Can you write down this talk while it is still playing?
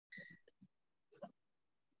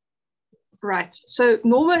Right. So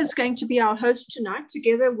Norma is going to be our host tonight,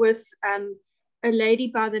 together with a lady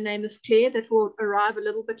by the name of Claire that will arrive a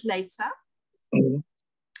little bit later. Mm-hmm.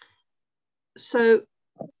 So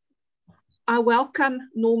I welcome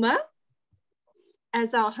Norma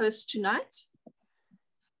as our host tonight.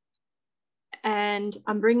 And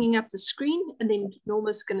I'm bringing up the screen, and then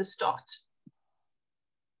Norma's going to start.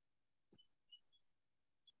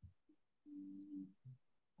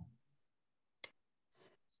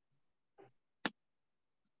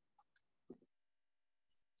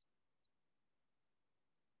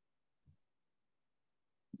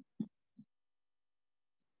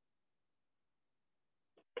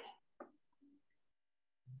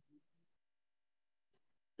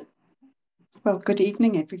 Well, good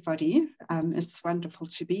evening, everybody. It's wonderful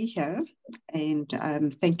to be here, and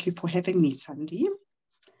thank you for having me, Thandi.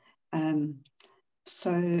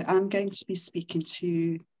 So I'm going to be speaking to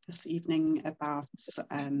you this evening about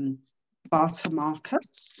barter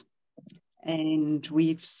markets, and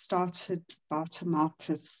we've started barter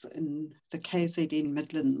markets in the KZN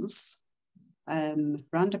Midlands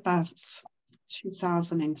around about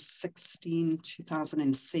 2016,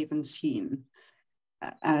 2017.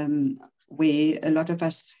 Where a lot of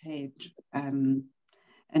us had an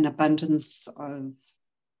abundance of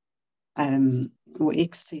or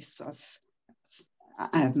excess of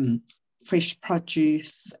fresh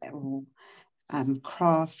produce or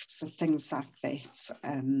crafts and things like that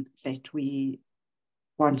that we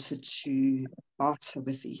wanted to barter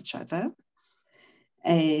with each other.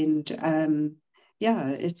 And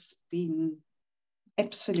yeah, it's been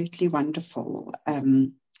absolutely wonderful.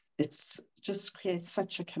 It's just creates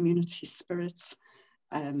such a community spirit.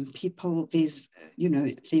 People, there's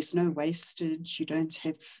no wastage. You don't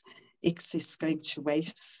have excess going to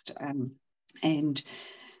waste. And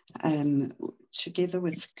together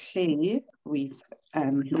with Claire, we've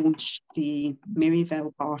launched the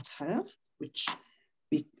Maryvale Barter, which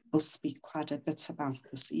we will speak quite a bit about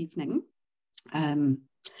this evening. And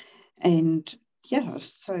yeah,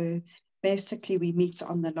 so basically we meet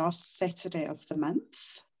on the last Saturday of the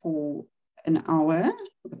month for an hour,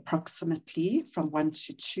 approximately from 1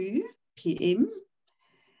 to 2 p.m.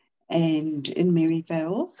 and in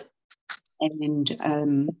Maryvale.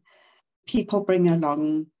 And people bring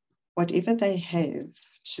along whatever they have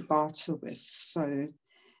to barter with. So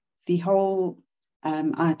the whole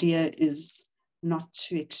idea is not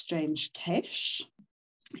to exchange cash,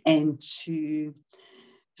 and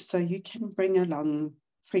so you can bring along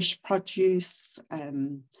fresh produce,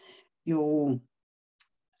 your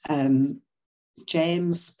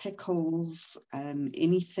jams, pickles,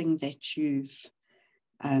 anything that you've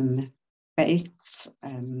baked,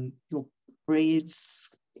 your breads,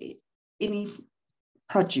 any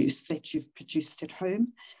produce that you've produced at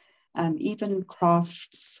home, even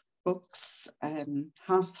crafts, books,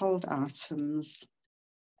 household items.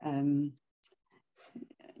 The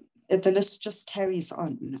list just carries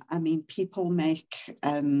on. I mean, people make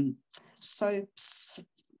soaps,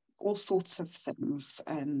 all sorts of things,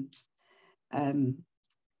 and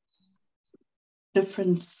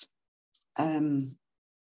different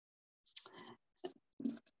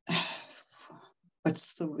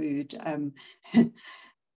what's the word?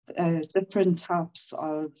 Different types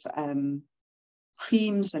of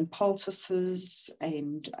creams and poultices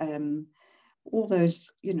and all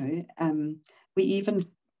those, we even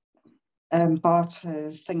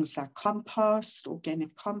barter things like compost,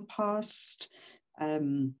 organic compost,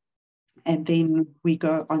 and then we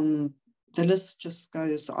go on, the list just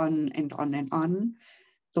goes on and on and on.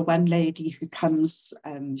 The one lady who comes,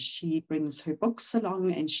 she brings her books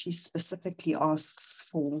along, and she specifically asks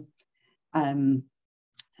for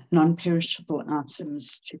non-perishable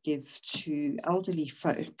items to give to elderly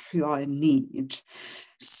folk who are in need.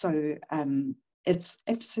 So it's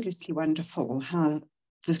absolutely wonderful how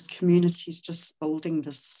the community is just building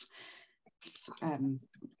this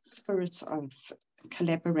spirit of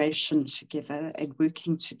collaboration together and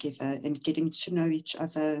working together and getting to know each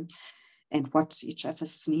other and what each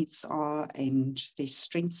other's needs are and their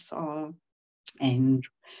strengths are. And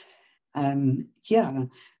yeah,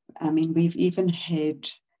 I mean, we've even had,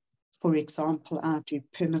 for example, I do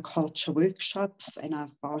permaculture workshops, and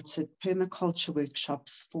I've bartered permaculture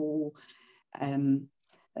workshops for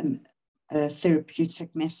a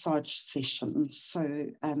therapeutic massage session. So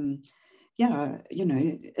yeah,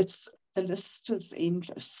 it's, the list is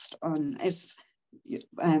endless on as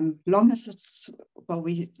long as it's, well,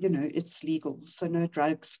 it's legal, so no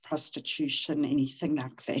drugs, prostitution, anything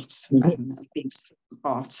like that being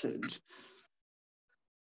bartered.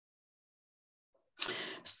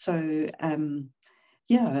 So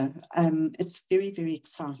yeah, it's very, very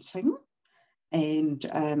exciting. And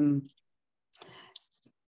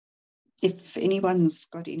if anyone's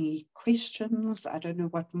got any questions, I don't know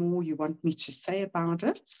what more you want me to say about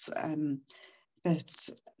it. But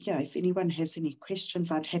yeah, if anyone has any questions,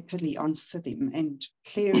 I'd happily answer them. And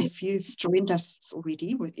Claire, if you've joined us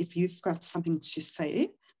already, if you've got something to say,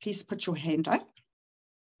 please put your hand up.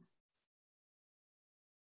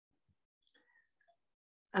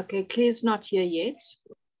 Okay, Claire's not here yet.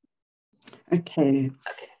 Okay.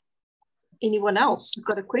 Anyone else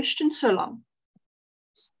got a question so long?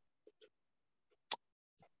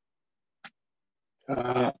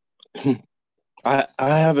 I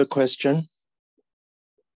have a question.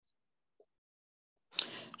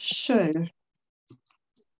 Sure.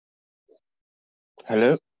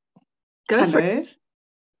 Hello? Go for it.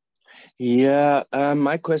 Yeah,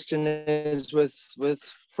 my question is with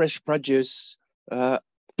fresh produce. I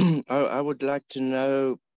would like to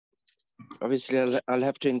know, obviously I'll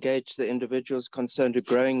have to engage the individuals concerned with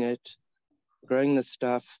growing the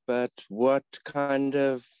stuff, but what kind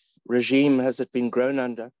of regime has it been grown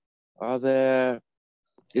under?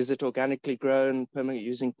 Is it organically grown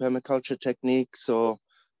using permaculture techniques, or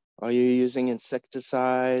are you using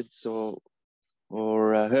insecticides or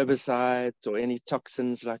herbicides or any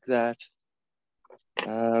toxins like that?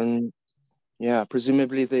 Yeah,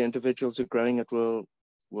 presumably the individuals who are growing it will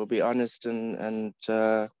be honest and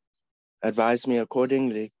advise me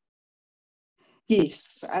accordingly.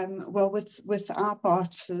 Yes, well, with our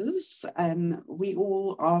barters, we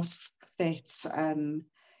all ask that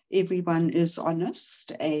everyone is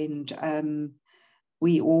honest, and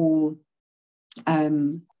we all,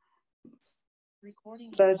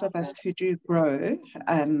 those of us who do grow,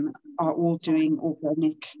 are all doing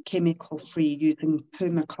organic, chemical-free, using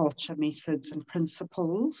permaculture methods and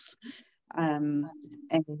principles. And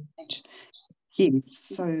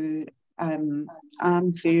yes, so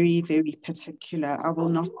I'm very, very particular. I will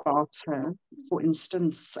not barter. For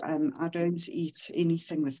instance, I don't eat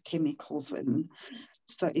anything with chemicals in.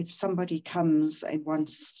 So if somebody comes and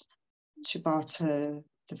wants to barter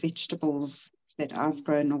the vegetables that I've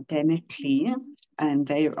grown organically, and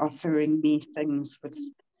they're offering me things with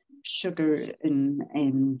sugar in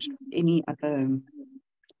and any other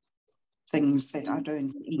things that I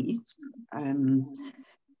don't eat,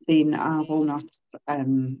 then I will not,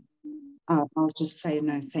 I'll just say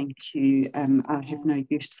no, thank you. I have no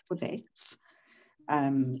use for that.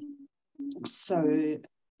 And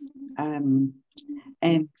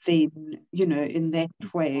then, you know, in that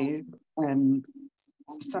way,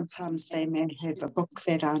 sometimes they may have a book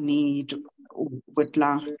that I need or would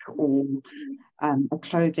like, or a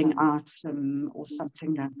clothing item or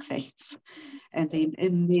something like that. And then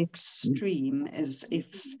in the extreme is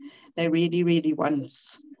if they really, really want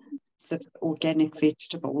the organic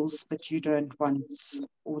vegetables, but you don't want,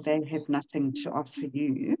 or they have nothing to offer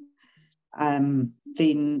you,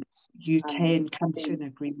 then you can come to an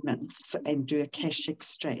agreement and do a cash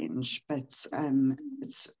exchange, but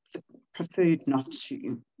it's preferred not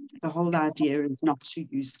to. The whole idea is not to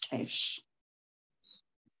use cash.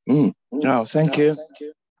 Oh, thank you.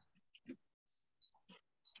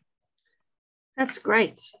 That's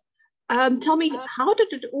great. Tell me, how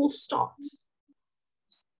did it all start?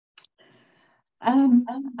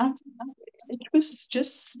 It was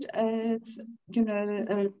just, you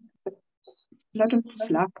know, a lot of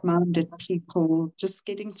like-minded people just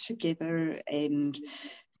getting together and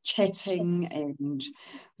chatting, and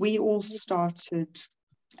we all started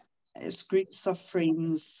as groups of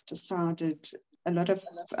friends, decided, a lot of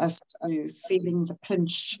us were feeling the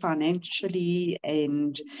pinch financially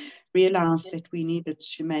and realized that we needed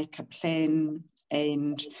to make a plan.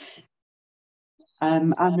 And I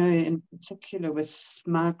know in particular with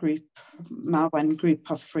my one group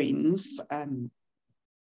of friends,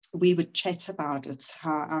 we would chat about it,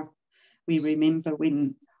 how we remember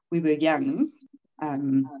when we were young,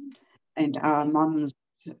 and our mums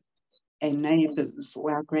and neighbours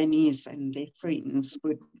or our grannies and their friends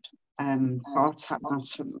would barter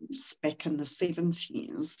items back in the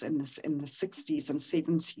 70s, in the 60s and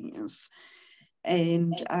 70s.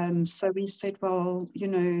 And so we said, well, you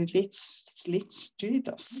know, let's do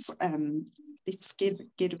this. Let's give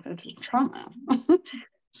it a try.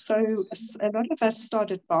 So a lot of us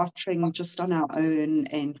started bartering just on our own,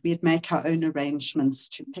 and we'd make our own arrangements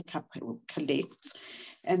to pick up or collect.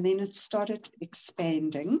 And then it started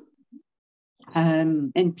expanding.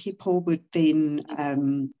 And people would then,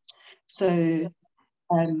 the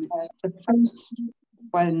first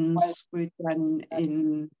ones were done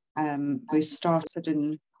in, we started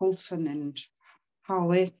in Halton and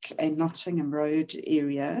Howick and Nottingham Road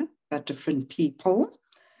area, but different people.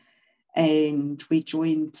 And we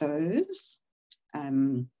joined those.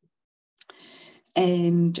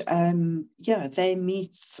 Yeah, they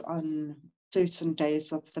meet on certain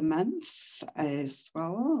days of the month as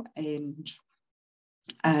well. And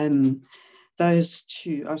those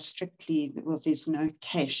two are strictly, well, there's no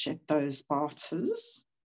cash at those barters.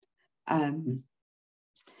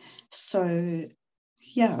 So,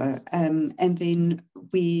 yeah, and then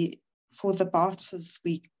for the barters,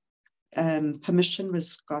 permission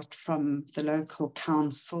was got from the local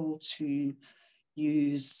council to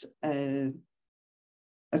use a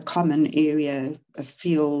common area, a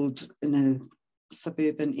field in a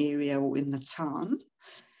suburban area or in the town,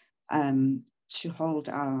 to hold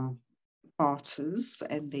our barters.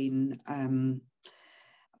 And then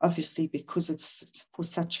obviously, because it's for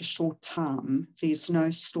such a short time, there's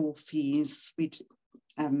no store fees. We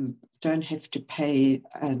don't have to pay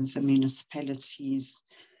the municipalities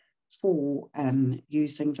for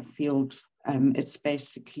using the field. It's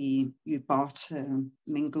basically you barter,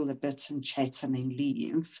 mingle a bit and chat and then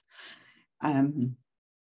leave. And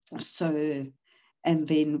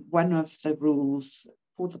then one of the rules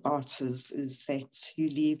for the barters is that you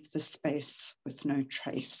leave the space with no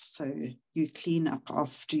trace. So you clean up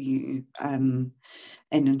after you and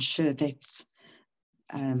ensure that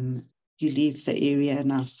you leave the area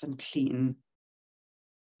nice and clean.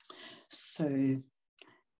 So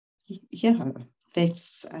yeah,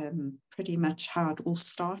 that's pretty much how it all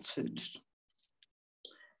started.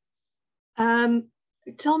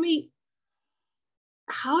 Tell me,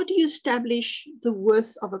 how do you establish the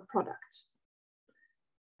worth of a product?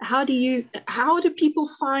 How do people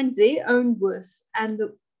find their own worth and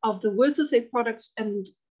of the worth of their products and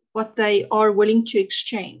what they are willing to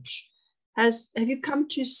exchange? Have you come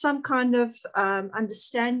to some kind of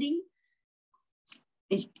understanding?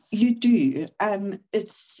 You do.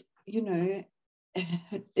 It's, you know,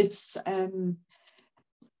 it's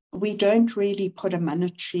we don't really put a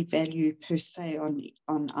monetary value per se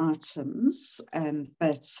on items,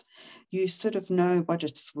 but you sort of know what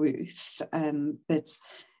it's worth. But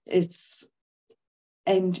it's,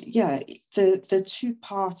 and yeah, the two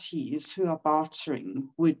parties who are bartering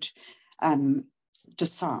would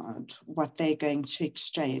decide what they're going to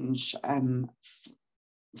exchange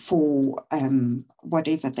for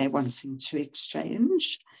whatever they're wanting to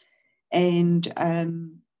exchange. And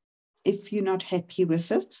if you're not happy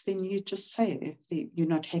with it, then you just say you're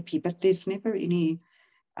not happy. But there's never any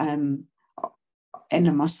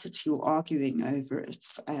animosity or arguing over it.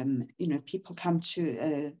 You know, people come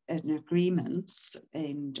to an agreement,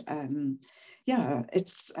 and yeah,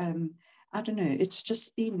 it's I don't know, it's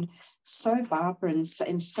just been so vibrant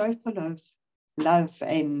and so full of love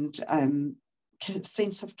and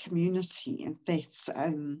sense of community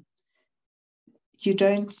that you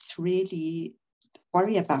don't really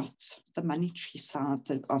worry about the monetary side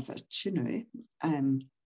of it, you know.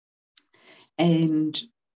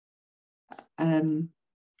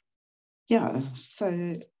 Yeah, so,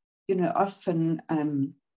 you know, often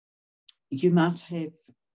you might have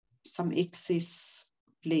some excess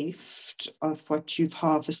left of what you've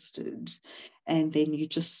harvested, and then you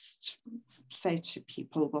just say to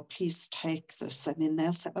people, well, please take this, and then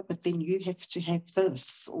they'll say, oh, but then you have to have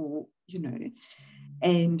this, or, you know.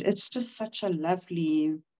 And it's just such a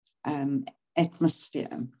lovely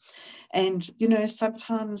atmosphere. And, you know,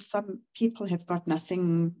 sometimes some people have got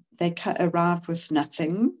nothing, they arrive with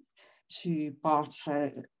nothing to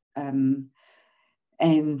barter, and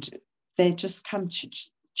they just come to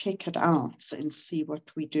check it out and see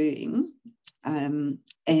what we're doing,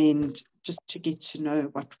 and just to get to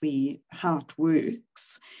know how it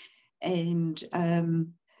works. And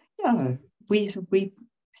yeah, we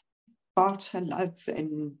barter love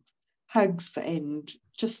and hugs and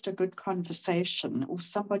just a good conversation, or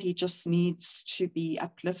somebody just needs to be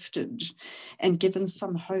uplifted and given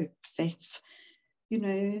some hope that, you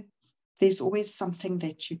know, there's always something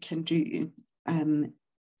that you can do.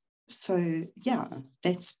 So yeah,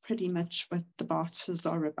 that's pretty much what the barters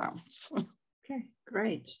are about. Okay,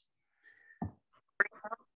 great.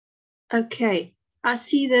 Okay, I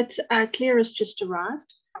see that Claire has just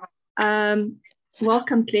arrived.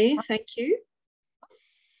 Welcome, Claire. Thank you.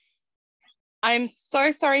 I'm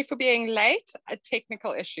so sorry for being late.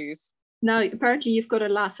 Technical issues. No, apparently you've got a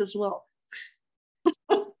life as well.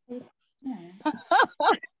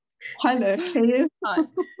 Hello, Claire. Hi.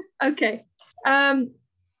 Okay.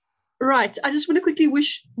 Right. I just want to quickly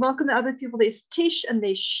welcome the other people. There's Tish and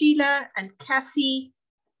there's Sheila and Kathy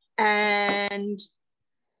and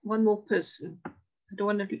one more person. I don't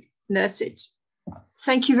want to. No, that's it.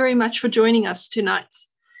 Thank you very much for joining us tonight.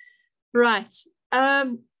 Right.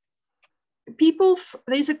 people,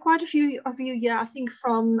 there's quite a few of you here, I think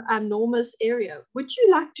from Norma's area. Would you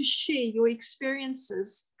like to share your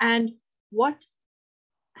experiences and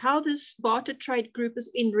how this barter trade group has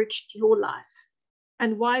enriched your life,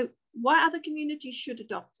 and why other communities should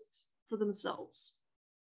adopt it for themselves?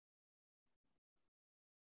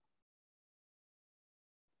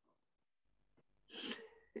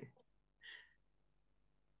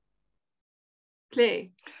 Claire.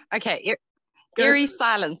 Okay, eerie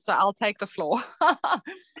silence, so I'll take the floor.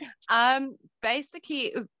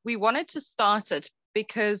 Basically, we wanted to start it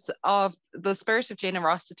because of the spirit of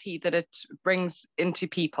generosity that it brings into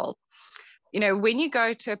people. You know, when you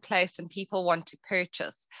go to a place and people want to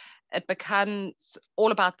purchase, it becomes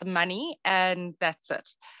all about the money and that's it.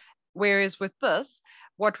 Whereas with this,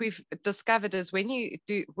 what we've discovered is when you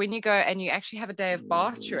go and you actually have a day of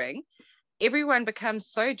bartering, everyone becomes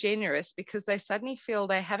so generous because they suddenly feel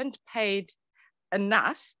they haven't paid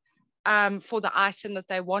enough for the item that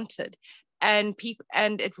they wanted. And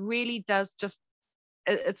it really does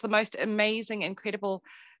it's the most amazing, incredible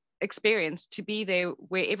experience to be there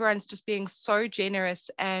where everyone's just being so generous,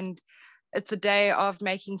 and it's a day of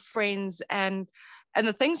making friends, and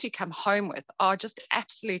the things you come home with are just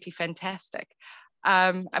absolutely fantastic.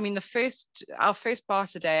 I mean, our first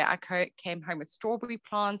barter day, I came home with strawberry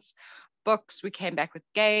plants, books. We came back with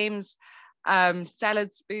games,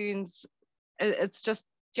 salad spoons.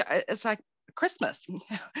 It's like Christmas.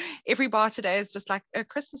 Every barter day is just like a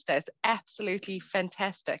Christmas day. It's absolutely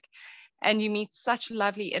fantastic, and you meet such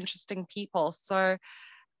lovely, interesting people. So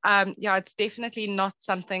yeah, it's definitely not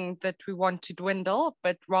something that we want to dwindle,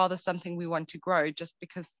 but rather something we want to grow, just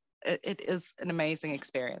because it is an amazing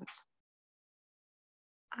experience.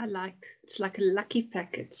 It's like a lucky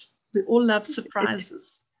packet. We all love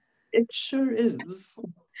surprises. It sure is.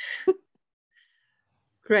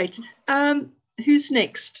 Great. Who's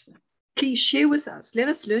next? Please share with us. Let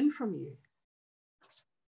us learn from you.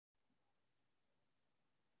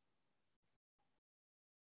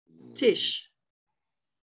 Tish.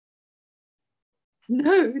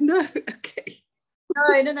 No, okay.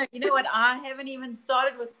 No. You know what? I haven't even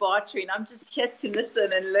started with bartering. I'm just here to listen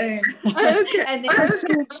and learn. Okay. And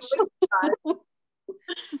then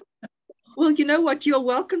well, you know what? You're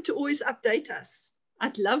welcome to always update us.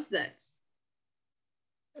 I'd love that.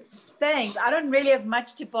 Thanks. I don't really have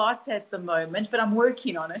much to barter at the moment, but I'm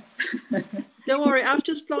working on it. Don't worry. I've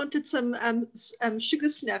just planted some sugar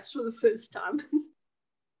snaps for the first time.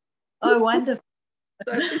 Oh, wonderful.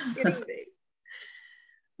 So it's getting there.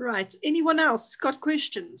 Right. Anyone else got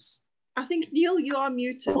questions? I think, Neil, you are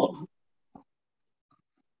muted.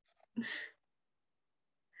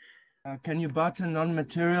 Can you barter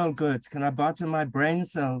non-material goods? Can I barter my brain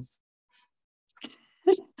cells?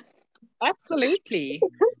 Absolutely.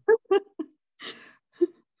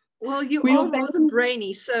 Well, you are rather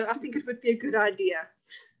brainy, so I think it would be a good idea.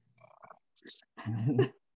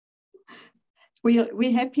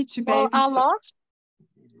 We're happy to be. Well,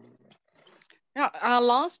 our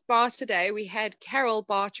last barter day, we had Carol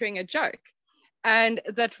bartering a joke, and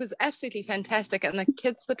that was absolutely fantastic. And the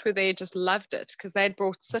kids that were there just loved it because they had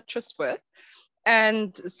brought citrus with.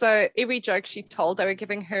 And so every joke she told, they were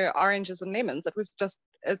giving her oranges and lemons.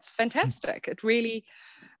 It's fantastic. It really,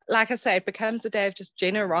 like I say, it becomes a day of just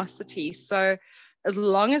generosity. So as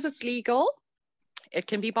long as it's legal, it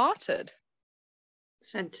can be bartered.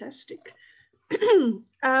 Fantastic.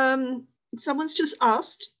 Someone's just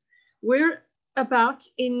asked, where about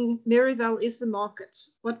in Maryvale is the market?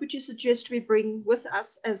 What would you suggest we bring with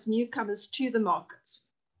us as newcomers to the market?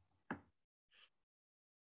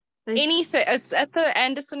 Anything. It's at the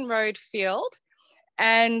Anderson Road field,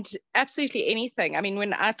 and absolutely anything. I mean,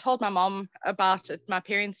 when I told my mom about it, my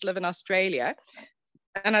parents live in Australia,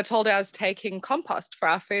 and I told her I was taking compost for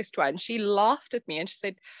our first one. She laughed at me and she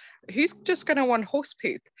said, "Who's just going to want horse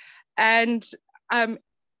poop?" And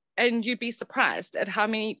you'd be surprised at how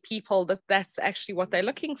many people that's actually what they're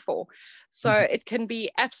looking for. So it can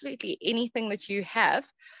be absolutely anything that you have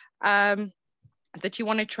that you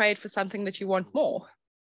want to trade for something that you want more.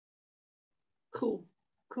 Cool.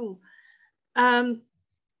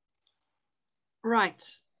 Right.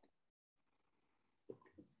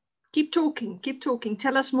 Keep talking.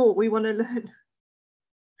 Tell us more. We want to learn.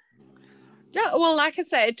 Yeah, well, like I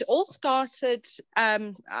said, it all started,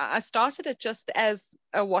 I started it just as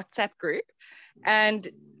a WhatsApp group, and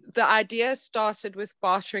the idea started with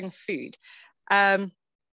bartering food.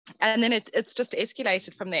 And then it's just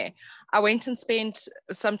escalated from there. I went and spent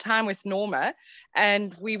some time with Norma,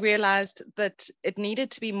 and we realized that it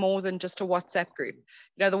needed to be more than just a WhatsApp group.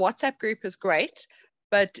 You know, the WhatsApp group is great,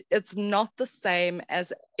 but it's not the same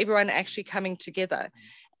as everyone actually coming together.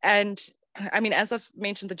 And I mean, as I've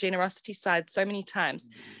mentioned the generosity side so many times,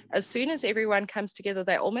 as soon as everyone comes together,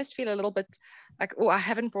 they almost feel a little bit like, oh, I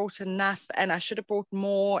haven't brought enough and I should have brought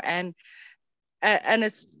more. And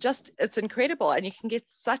it's incredible. And you can get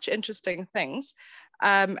such interesting things.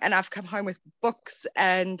 And I've come home with books.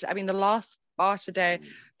 And I mean, the last barter day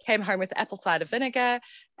came home with apple cider vinegar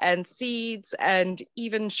and seeds and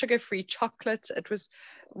even sugar-free chocolate. It was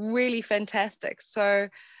really fantastic. So,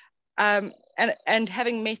 and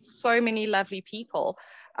having met so many lovely people,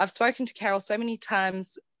 I've spoken to Carol so many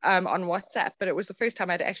times on WhatsApp, but it was the first time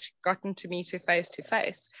I'd actually gotten to meet her face to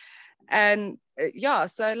face. And yeah,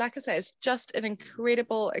 so like I say, it's just an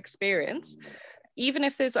incredible experience. Even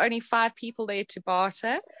if there's only 5 people there to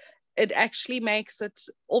barter, it actually makes it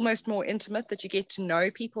almost more intimate, that you get to know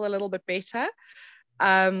people a little bit better.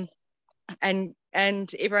 And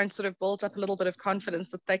everyone sort of builds up a little bit of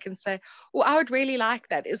confidence that they can say, oh, I would really like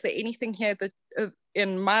that. Is there anything here that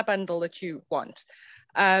in my bundle that you want?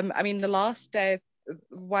 I mean, the last day,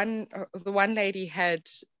 the one lady had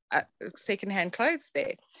secondhand clothes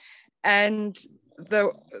there, and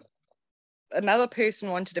another person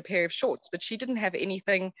wanted a pair of shorts, but she didn't have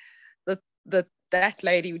anything that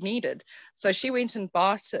lady needed. So she went and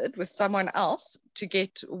bartered with someone else to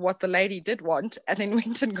get what the lady did want, and then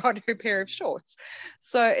went and got her pair of shorts.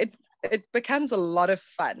 So it becomes a lot of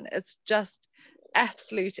fun. It's just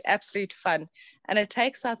absolute fun. And it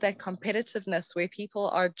takes out that competitiveness where people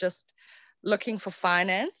are just looking for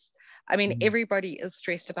finance. I mean, everybody is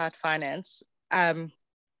stressed about finance,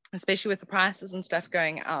 especially with the prices and stuff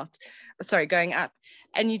going up.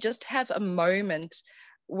 And you just have a moment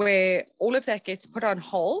where all of that gets put on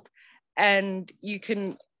hold, and you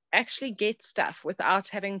can actually get stuff without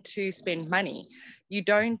having to spend money. You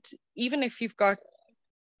don't, even if you've got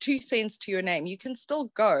 2 cents to your name, you can still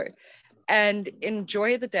go and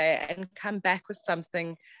enjoy the day and come back with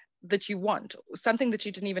something that you want, something that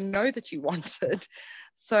you didn't even know that you wanted.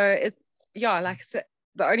 So like I said,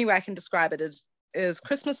 the only way I can describe it is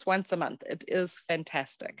Christmas once a month. It is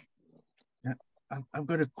fantastic. Yeah, I've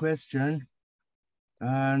got a question.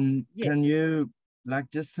 Yes. Can you, like,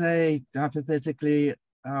 just say hypothetically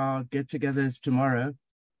our get-together is tomorrow,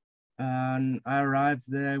 and I arrive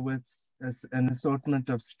there with an assortment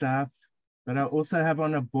of stuff, but I also have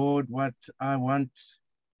on a board what I want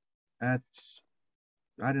at,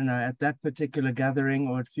 I don't know, at that particular gathering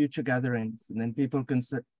or at future gatherings, and then people can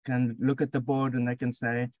look at the board and they can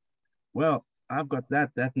say, well, I've got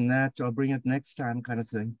that and that, I'll bring it next time, kind of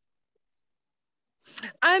thing.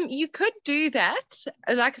 You could do that.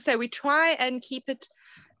 Like I say, we try and keep it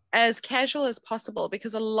as casual as possible,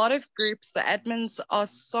 because a lot of groups, the admins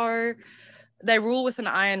they rule with an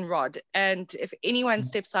iron rod, and if anyone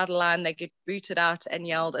steps out of line, they get booted out and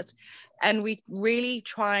yelled at. And we really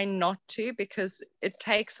try not to, because it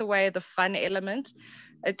takes away the fun element.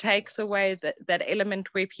 It takes away that element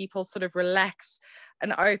where people sort of relax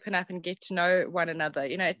and open up and get to know one another.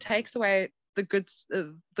 You know, it takes away the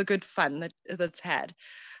good fun that's had.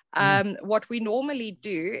 What we normally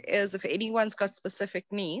do is, if anyone's got specific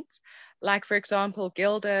needs, like for example,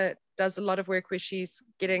 Gilda does a lot of work where she's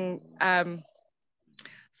getting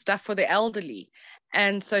stuff for the elderly,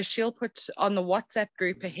 and so she'll put on the WhatsApp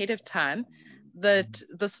group ahead of time that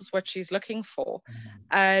this is what she's looking for.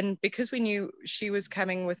 And because we knew she was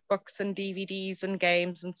coming with books and DVDs and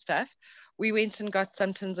games and stuff, we went and got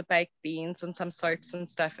some tins of baked beans and some soaps and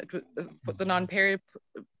stuff for the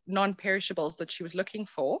non-perishables that she was looking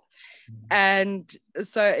for. And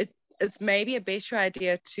so it's maybe a better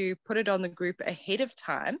idea to put it on the group ahead of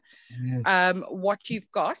time, what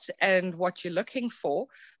you've got and what you're looking for,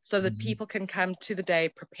 so that people can come to the day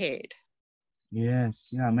prepared. Yes,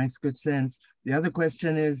 yeah, makes good sense. The other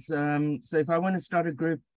question is, so if I want to start a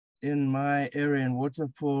group in my area in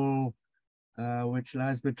Waterfall, which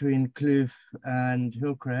lies between Kloof and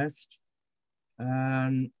Hillcrest,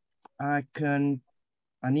 I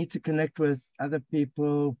need to connect with other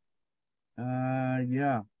people,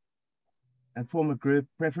 and form a group,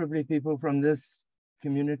 preferably people from this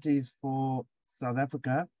communities for South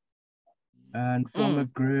Africa, and form a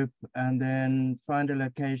group, and then find a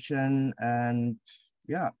location and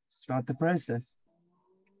start the process.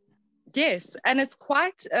 Yes, and it's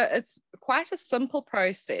quite a simple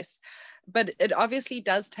process, but it obviously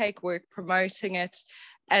does take work promoting it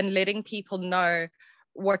and letting people know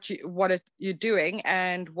what you're doing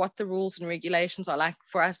and what the rules and regulations are. Like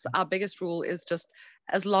for us, our biggest rule is just,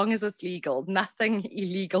 as long as it's legal, nothing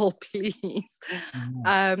illegal, please.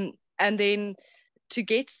 And then to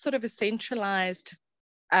get sort of a centralized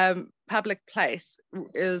public place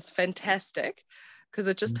is fantastic, because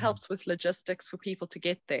it just helps with logistics for people to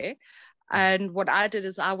get there. And what I did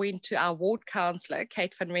is I went to our ward councillor,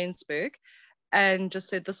 Kate van Rensburg, and just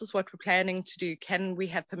said, this is what we're planning to do. Can we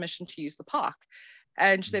have permission to use the park?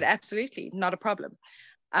 And she said, absolutely, not a problem.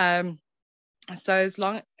 So as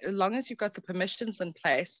long as you've got the permissions in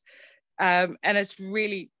place, and it's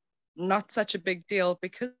really not such a big deal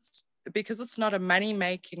because it's not a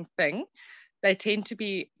money-making thing, they tend to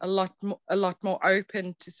be a lot more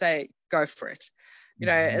open to say, go for it. You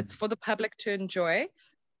know, it's for the public to enjoy.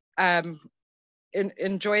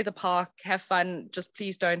 Enjoy the park, have fun, just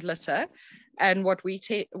please don't litter. And what we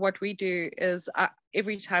do is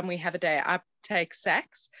every time we have a day, I take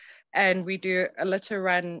sacks and we do a litter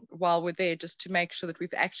run while we're there, just to make sure that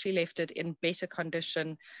we've actually left it in better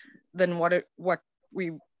condition than what it was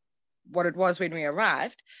when we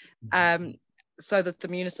arrived, so that the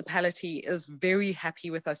municipality is very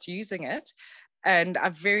happy with us using it. And I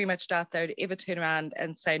very much doubt they would ever turn around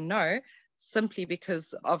and say no, simply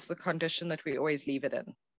because of the condition that we always leave it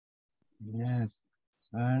in. Yes.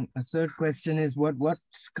 And a third question is, what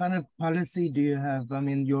kind of policy do you have? I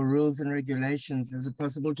mean, your rules and regulations, is it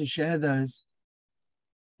possible to share those?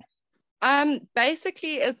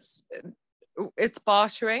 Basically, it's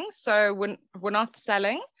bartering, so we're not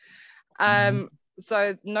selling.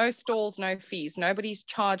 So no stalls, no fees. Nobody's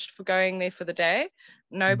charged for going there for the day.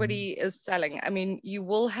 Nobody is selling. I mean, you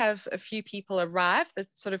will have a few people arrive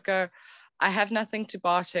that sort of go, I have nothing to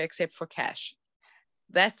barter except for cash.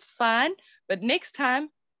 That's fine. But next time,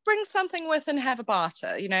 bring something with and have a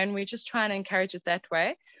barter, you know, and we just try and encourage it that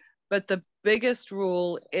way. But the biggest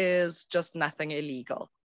rule is just nothing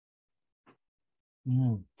illegal.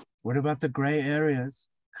 What about the gray areas?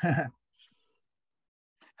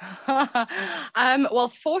 Well,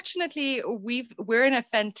 fortunately, we're in a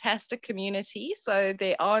fantastic community, so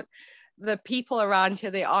there aren't the people around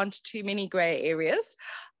here. There aren't too many gray areas,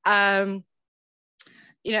 you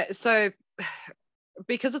know. So,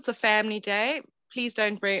 because it's a family day, please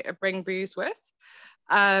don't bring booze with.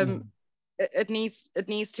 It needs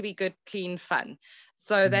to be good, clean fun.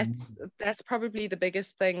 So that's probably the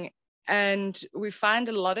biggest thing. And we find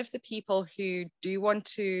a lot of the people who do want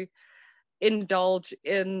to indulge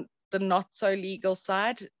in the not so legal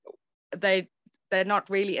side, they're not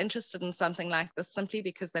really interested in something like this, simply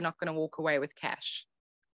because they're not going to walk away with cash.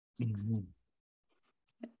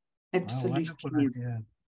 Absolutely. Wow,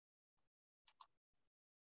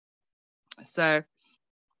 so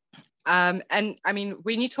and I mean,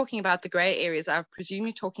 when you're talking about the gray areas, I presume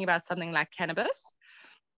you're talking about something like cannabis.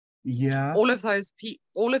 Yeah. All of those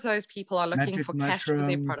people are looking Magic for cash for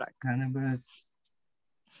their products. Cannabis.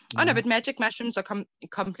 Oh no, but magic mushrooms are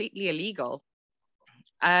completely illegal,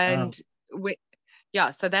 and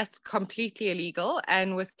so that's completely illegal.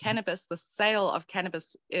 And with cannabis, the sale of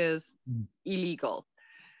cannabis is illegal.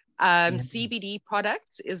 CBD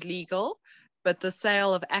products is legal, but the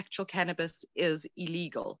sale of actual cannabis is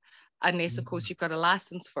illegal, unless of course you've got a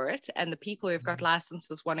license for it, and the people who've got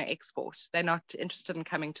licenses want to export. They're not interested in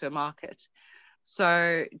coming to a market.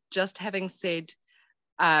 So just having said,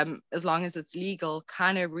 as long as it's legal,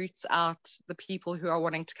 kind of roots out the people who are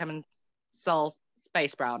wanting to come and sell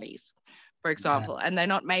space brownies, for example. And they're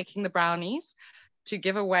not making the brownies to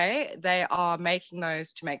give away, they are making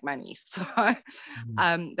those to make money. So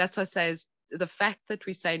that's what I say, is the fact that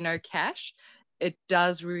we say no cash, it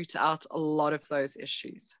does root out a lot of those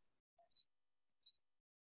issues.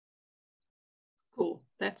 Cool.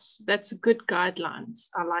 That's a good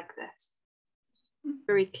guidelines. I like that.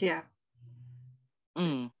 Very clear.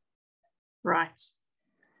 Right.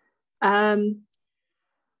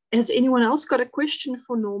 Has anyone else got a question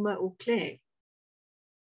for Norma or Claire?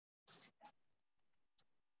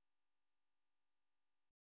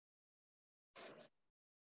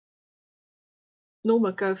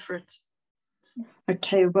 Norma, go for it.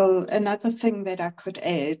 Okay, well, another thing that I could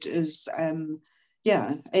add is,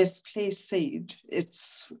 as Claire said,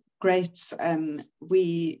 it's great.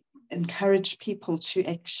 We encourage people to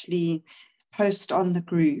actually post on the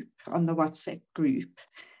group, on the WhatsApp group,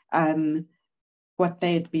 what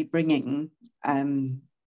they'd be bringing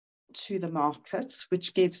to the market,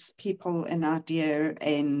 which gives people an idea,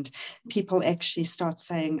 and people actually start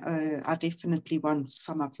saying, oh, I definitely want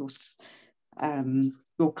some of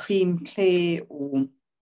your cream, Claire, or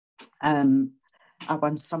I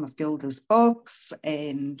want some of Gilda's box.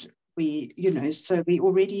 And we, so we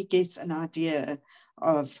already get an idea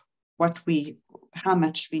of how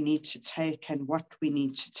much we need to take and what we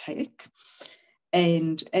need to take.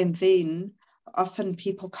 And then often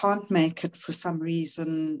people can't make it for some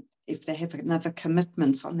reason, if they have another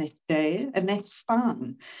commitment on that day, and that's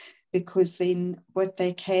fine, because then what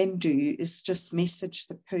they can do is just message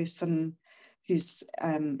the person who's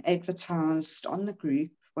advertised on the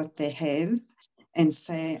group what they have and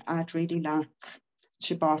say, I'd really like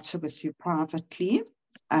to barter with you privately.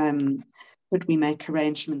 Could we make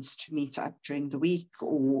arrangements to meet up during the week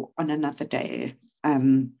or on another day?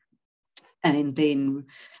 And then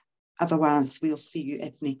otherwise we'll see you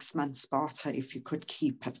at next month's barter if you could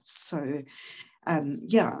keep it. So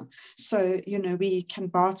yeah, so, you know, we can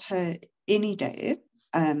barter any day.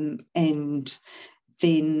 And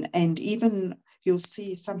even you'll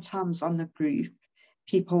see sometimes on the group,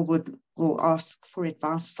 people will ask for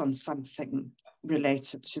advice on something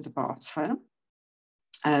related to the barter.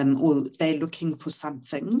 Or they're looking for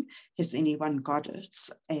something. Has anyone got it?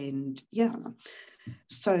 And yeah,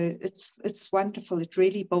 so it's wonderful. It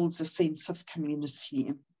really builds a sense of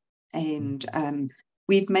community. And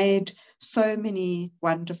we've made so many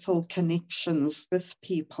wonderful connections with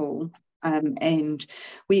people, and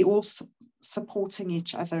we all supporting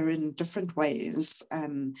each other in different ways.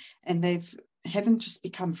 And haven't just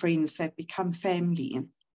become friends, they've become family.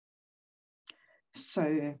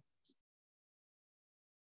 So,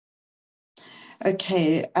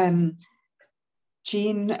 okay,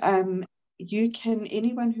 Jean,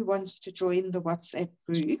 anyone who wants to join the WhatsApp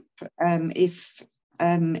group, if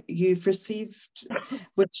you've received,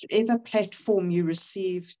 whichever platform you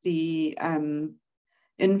received the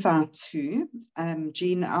invite to,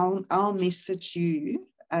 Jean, I'll message you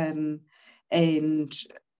and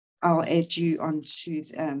I'll add you on to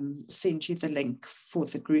send you the link for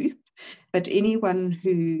the group. But anyone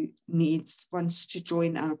who wants to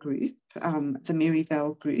join our group, the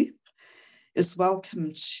Maryvale group, is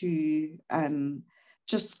welcome to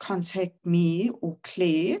just contact me or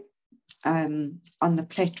Claire on the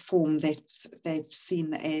platform that they've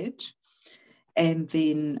seen the ad, and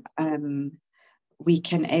then we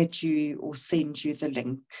can add you or send you the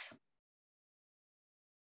link.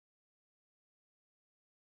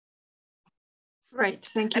 Great,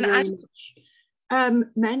 thank you very much.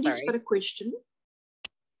 Mandy's got a question.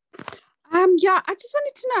 Yeah, I just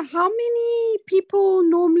wanted to know how many people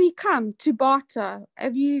normally come to barter.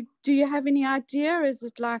 Do you have any idea? Is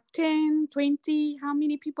it like 10, 20? How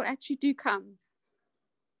many people actually do come?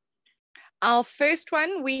 Our first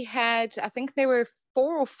one, we had, I think there were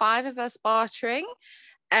 4 or 5 of us bartering.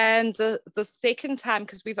 And the second time,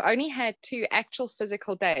 because we've only had 2 actual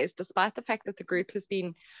physical days, despite the fact that the group has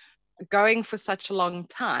been going for such a long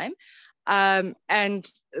time. And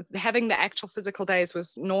having the actual physical days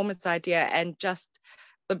was Norma's idea and just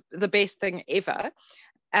the best thing ever.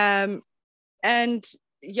 And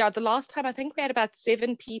yeah, the last time I think we had about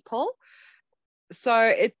 7 people.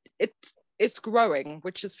 So it's growing,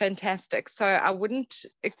 which is fantastic. So I wouldn't,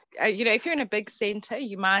 you know, if you're in a big center,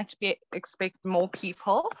 you might expect more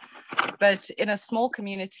people, but in a small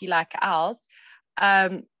community like ours,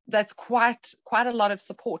 that's quite a lot of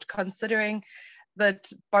support, considering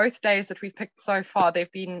that both days that we've picked so far,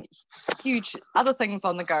 there've been huge other things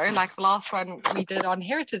on the go. Like the last one we did on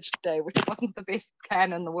Heritage Day, which wasn't the best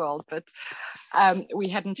plan in the world, but we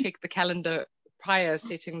hadn't checked the calendar prior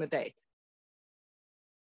setting the date.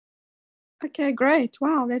 Okay, great.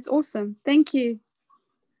 Wow, that's awesome. Thank you.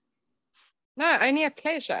 No, only a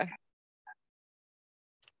pleasure.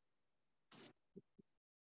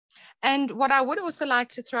 And what I would also like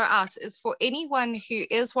to throw out is for anyone who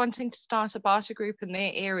is wanting to start a barter group in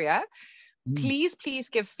their area, please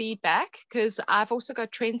give feedback, because I've also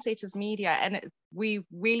got Trendsetters Media, and we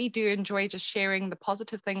really do enjoy just sharing the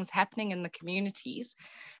positive things happening in the communities.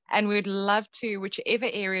 And we'd love to, whichever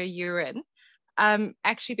area you're in,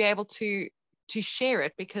 actually be able to share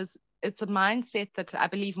it, because it's a mindset that I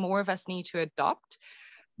believe more of us need to adopt.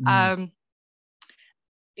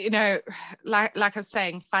 You know, like I was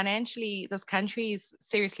saying, financially, this country is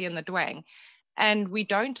seriously in the doing, and we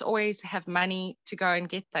don't always have money to go and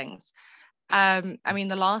get things. I mean,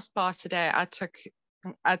 the last bar today, I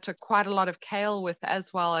took quite a lot of kale with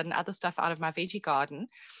as well, and other stuff out of my veggie garden.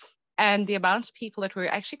 And the amount of people that were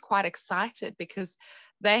actually quite excited because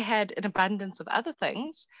they had an abundance of other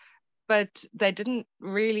things, but they didn't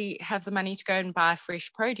really have the money to go and buy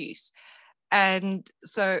fresh produce. And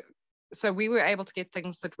so we were able to get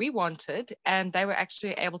things that we wanted, and they were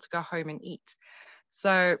actually able to go home and eat.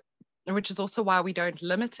 So, which is also why we don't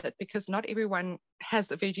limit it, because not everyone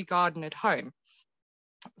has a veggie garden at home.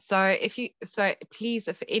 So please,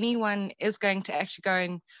 if anyone is going to actually go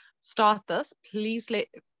and start this, please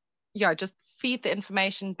just feed the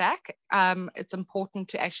information back. It's important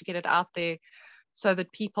to actually get it out there so that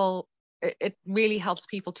it really helps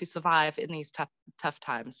people to survive in these tough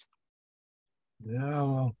times. Yeah,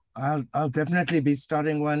 well, I'll definitely be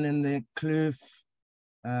starting one in the Kloof,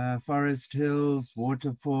 Forest Hills,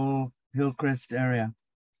 Waterfall, Hillcrest area.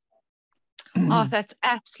 Oh, that's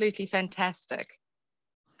absolutely fantastic.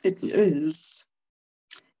 It is.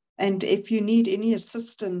 And if you need any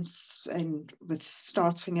assistance and with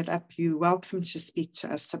starting it up, you're welcome to speak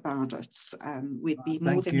to us about it. We'd be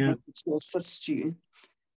more than happy to assist you.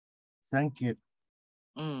 Thank you.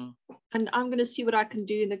 And I'm going to see what I can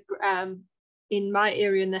do in my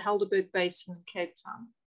area in the Helderberg Basin in Cape Town.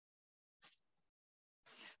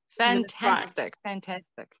 Fantastic,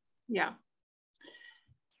 fantastic. Yeah.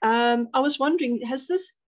 I was wondering, has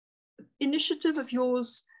this initiative of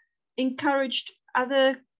yours encouraged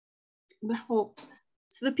so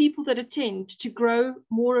the people that attend to grow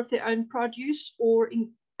more of their own produce, or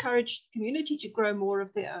encourage the community to grow more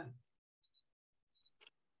of their own?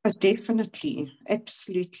 Definitely,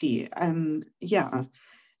 absolutely. Yeah,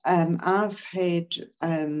 I've had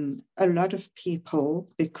a lot of people,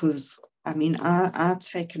 because I mean, I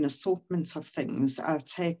take an assortment of things. I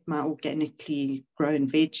take my organically grown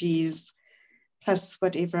veggies, plus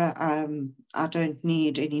whatever I don't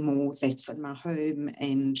need anymore that's in my home,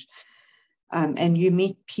 and you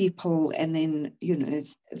meet people, and then, you know,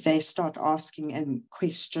 they start asking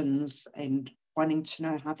questions and wanting to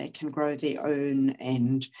know how they can grow their own.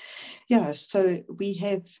 And yeah, so we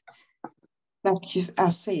have, like I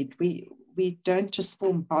said, we don't just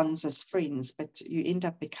form bonds as friends, but you end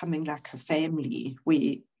up becoming like a family.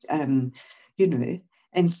 We, you know,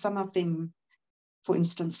 and some of them, for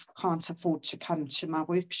instance, can't afford to come to my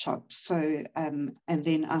workshop. So, and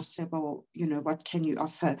then I say, well, you know, what can you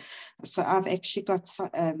offer? So I've actually got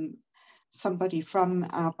somebody from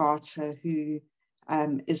our barter who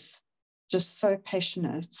is just so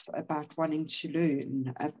passionate about wanting to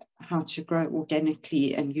learn how to grow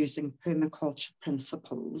organically and using permaculture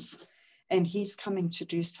principles. And he's coming to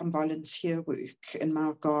do some volunteer work in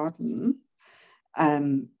my garden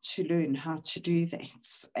to learn how to do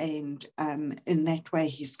that. And in that way,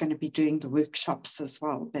 he's going to be doing the workshops as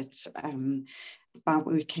well, but by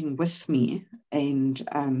working with me. And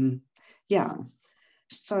yeah,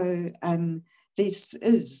 so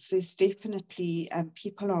there's definitely,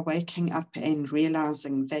 people are waking up and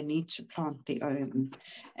realizing they need to plant their own.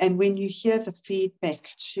 And when you hear the feedback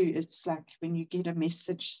too, it's like when you get a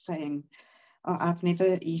message saying, oh, I've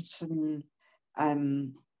never eaten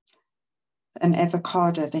an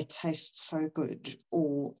avocado that tastes so good,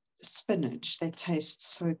 or spinach that tastes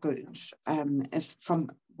so good, as from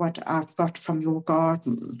what I've got from your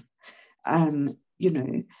garden. You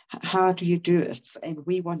know, how do you do it? And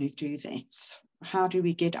we want to do that. How do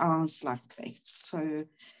we get ours like that? So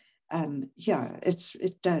yeah,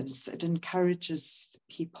 it does. It encourages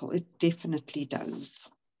people. It definitely does.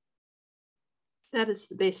 That is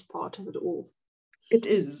the best part of it all. It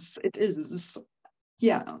is. It is.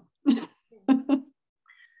 Yeah.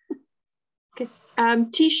 Okay.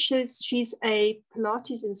 Tish says she's a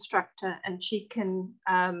Pilates instructor and she can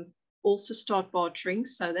also start bartering,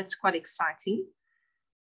 so that's quite exciting.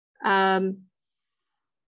 And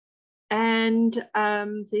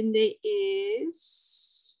then there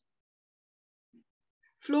is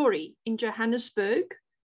Flory in Johannesburg.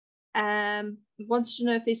 Wants to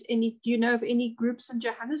know if there's any, do you know of any groups in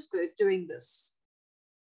Johannesburg doing this?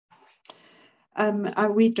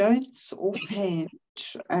 We don't offhand,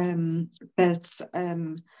 but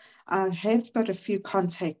I have got a few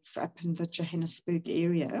contacts up in the Johannesburg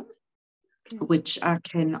area, okay, which I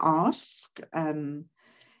can ask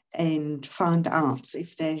and find out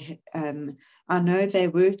if they, I know they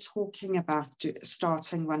were talking about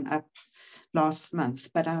starting one up last month,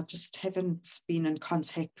 but I just haven't been in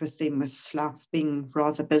contact with them, with life being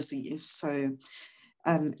rather busy. So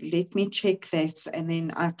let me check that, and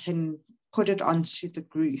then I can put it onto the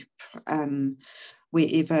group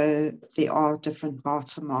wherever there are different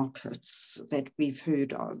barter markets that we've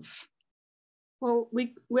heard of. Well,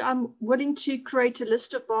 I'm willing to create a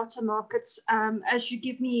list of barter markets as you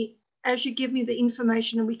give me the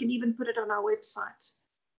information, and we can even put it on our website.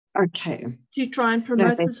 Okay. To try and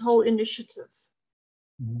promote this whole initiative.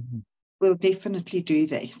 We'll definitely do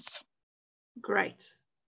that. Great.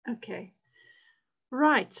 Okay.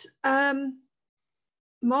 Right.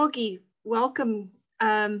 Margie, welcome.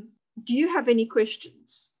 Do you have any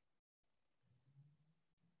questions?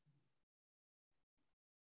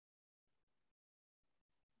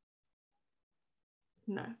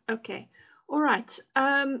 No. Okay. All right.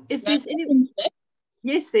 If there's any...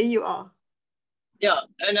 Yes, there you are. Yeah,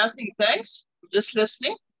 nothing, thanks. Just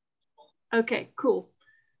listening. Okay, cool.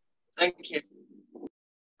 Thank you.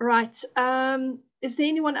 Right. Is there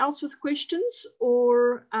anyone else with questions,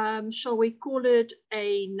 or shall we call it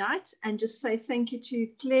a night and just say thank you to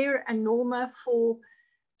Claire and Norma for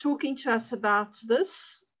talking to us about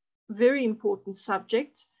this very important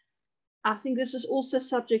subject. I think this is also a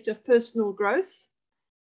subject of personal growth,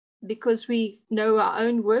 because we know our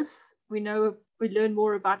own worth. We learn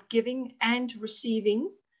more about giving and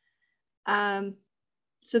receiving.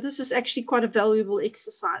 So this is actually quite a valuable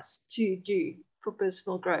exercise to do for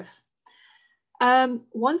personal growth.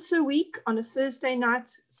 Once a week on a Thursday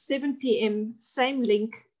night, 7 p.m., same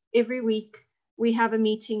link every week, we have a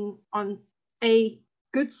meeting on a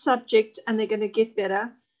good subject, and they're going to get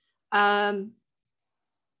better.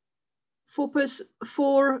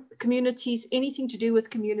 For communities, anything to do with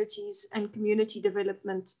communities and community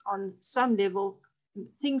development on some level,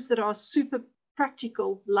 things that are super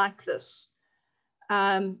practical like this.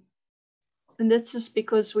 And this is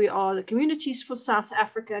because we are the Communities for South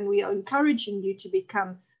Africa, and we are encouraging you to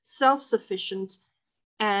become self-sufficient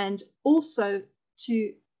and also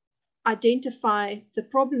to identify the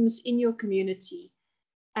problems in your community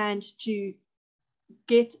and to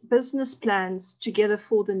get business plans together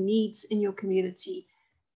for the needs in your community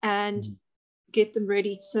and get them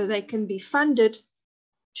ready so they can be funded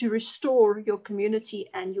to restore your community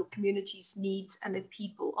and your community's needs and the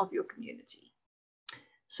people of your community.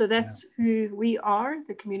 So that's who we are,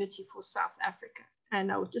 the Community for South Africa.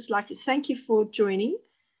 And I would just like to thank you for joining.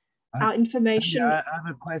 Our information. I have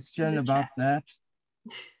a question about that.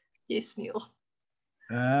 Yes, Neil.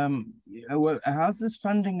 How's this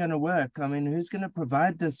funding going to work? I mean, who's going to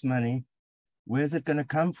provide this money? Where's it going to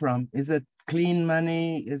come from? Is it clean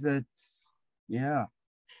money? Is it,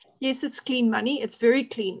 Yes, it's clean money. It's very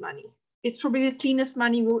clean money. It's probably the cleanest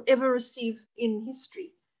money we'll ever receive in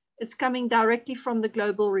history. It's coming directly from the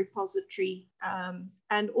global repository,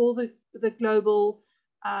 and all the global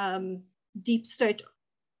deep state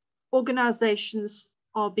organizations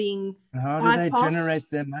are being How do they generate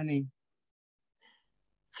their money?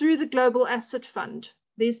 Through the Global Asset Fund.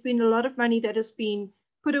 There's been a lot of money that has been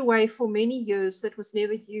put away for many years that was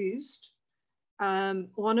never used.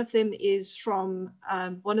 One of them is from,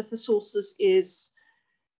 one of the sources is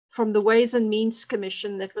from the Ways and Means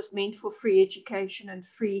Commission that was meant for free education and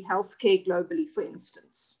free healthcare globally, for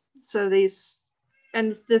instance. So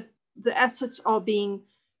and the assets are being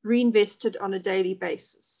reinvested on a daily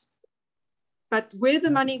basis. But where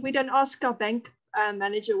the money, we don't ask our bank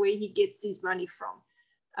manager where he gets these money from.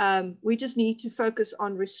 We just need to focus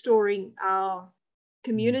on restoring our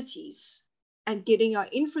communities and getting our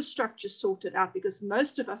infrastructure sorted out, because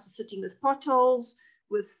most of us are sitting with potholes,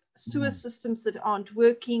 with sewer systems that aren't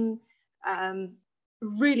working,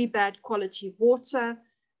 really bad quality water,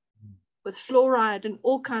 with fluoride and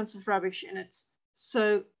all kinds of rubbish in it.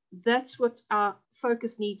 So that's what our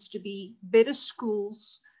focus needs to be: better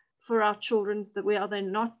schools for our children, where they're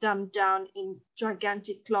not dumbed down in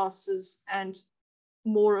gigantic classes and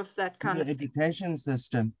more of that kind of education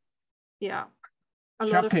system. Yeah.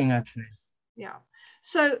 Shocking, actually. Yeah.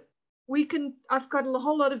 So I've got a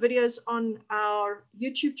whole lot of videos on our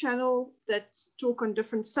YouTube channel that talk on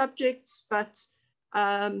different subjects, but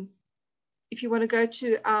if you want to go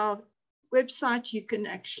to our website, you can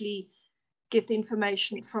actually get the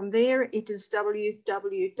information from there. It is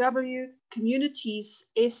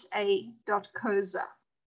www.communitiessa.coza.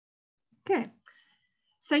 Okay.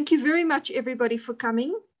 Thank you very much, everybody, for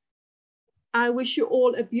coming. I wish you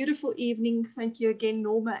all a beautiful evening. Thank you again,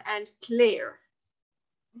 Norma and Claire.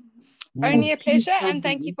 Only a pleasure, and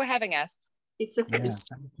thank you for having us. It's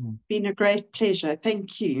been a great pleasure.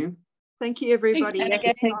 Thank you. Thank you, everybody. And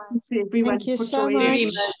again, thank you to everyone Thank you for so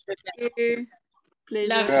joining. much. Pleasure.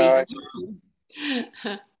 Lovely.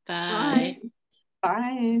 Bye.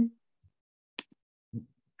 Bye.